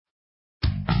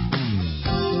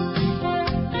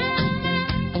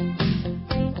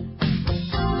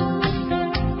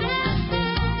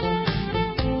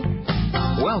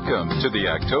Welcome to the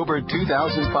October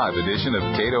 2005 edition of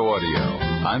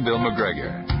CatoAudio. I'm Bill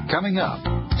McGregor. Coming up,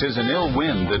 'tis an ill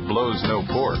wind that blows no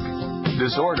pork.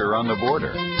 Disorder on the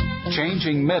border.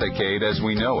 Changing Medicaid as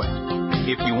we know it.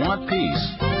 If you want peace,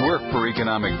 work for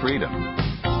economic freedom.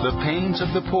 The pains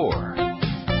of the poor.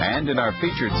 And in our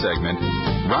featured segment,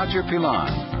 Roger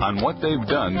Pilon on what they've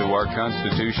done to our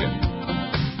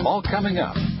Constitution. All coming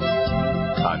up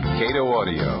on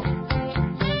CatoAudio.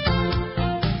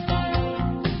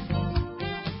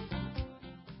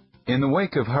 In the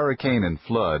wake of hurricane and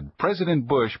flood, President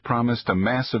Bush promised a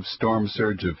massive storm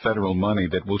surge of federal money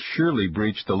that will surely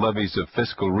breach the levees of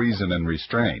fiscal reason and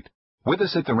restraint. With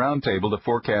us at the roundtable to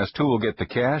forecast who will get the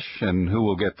cash and who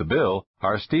will get the bill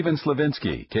are Stephen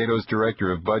Slivinski, Cato's Director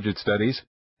of Budget Studies,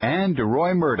 and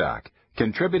Deroy Murdock,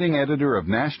 contributing editor of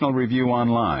National Review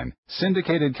Online,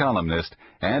 syndicated columnist,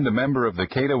 and a member of the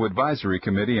Cato Advisory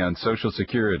Committee on Social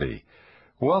Security.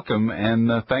 Welcome, and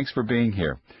thanks for being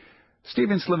here.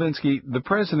 Stephen Slivinski, the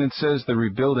President says the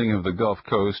rebuilding of the Gulf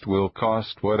Coast will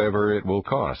cost whatever it will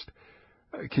cost.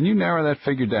 Can you narrow that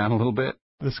figure down a little bit?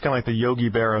 This is kind of like the Yogi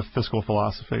Berra of fiscal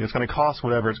philosophy. It's going to cost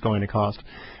whatever it's going to cost.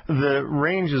 The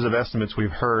ranges of estimates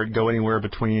we've heard go anywhere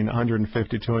between $150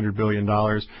 to $200 billion.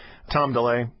 Tom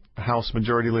DeLay, House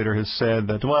Majority Leader, has said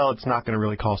that, well, it's not going to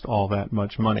really cost all that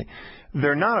much money.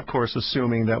 They're not, of course,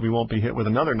 assuming that we won't be hit with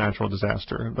another natural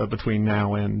disaster between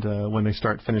now and when they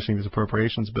start finishing these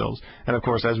appropriations bills. And, of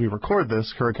course, as we record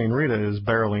this, Hurricane Rita is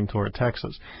barreling toward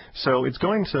Texas. So it's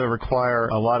going to require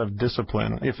a lot of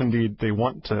discipline, if indeed they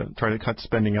want to try to cut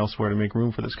spending elsewhere to make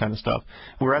room for this kind of stuff.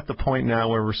 We're at the point now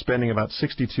where we're spending about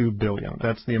 $62 billion.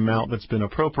 That's the amount that's been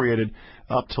appropriated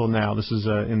up till now. This is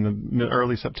in the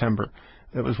early September.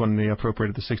 That was when they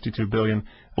appropriated the $62 billion.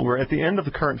 We're at the end of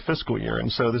the current fiscal year,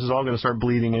 and so this is all going to start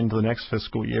bleeding into the next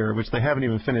fiscal year, which they haven't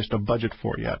even finished a budget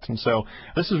for yet. And so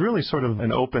this is really sort of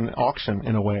an open auction,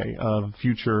 in a way, of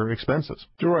future expenses.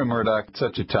 Deroy Murdock, at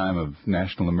such a time of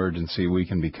national emergency, we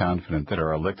can be confident that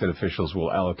our elected officials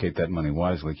will allocate that money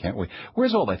wisely, can't we?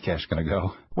 Where's all that cash going to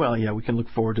go? Well, yeah, we can look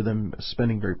forward to them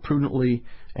spending very prudently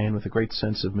and with a great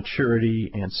sense of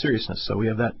maturity and seriousness. So we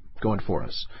have that going for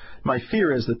us. My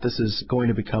fear is that this is going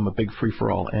to become a big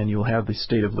free-for-all, and you'll have the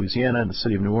state of Louisiana and the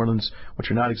city of New Orleans, which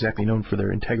are not exactly known for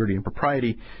their integrity and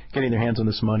propriety, getting their hands on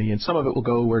this money, and some of it will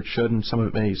go where it should, and some of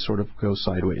it may sort of go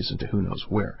sideways into who knows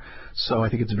where. So I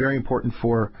think it's very important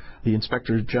for the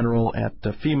Inspector General at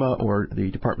FEMA or the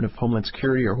Department of Homeland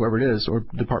Security or whoever it is, or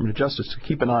Department of Justice, to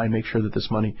keep an eye and make sure that this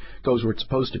money goes where it's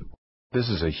supposed to. This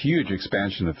is a huge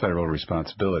expansion of federal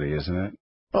responsibility, isn't it?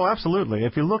 Oh, absolutely.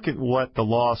 If you look at what the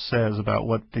law says about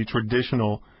what the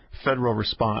traditional federal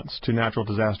response to natural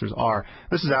disasters are,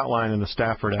 this is outlined in the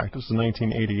Stafford Act. This is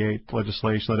 1988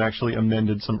 legislation that actually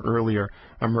amended some earlier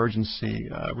emergency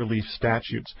relief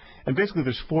statutes. And basically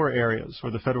there's 4 areas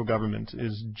where the federal government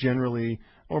is generally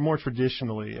or more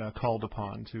traditionally called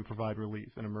upon to provide relief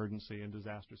in emergency and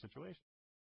disaster situations.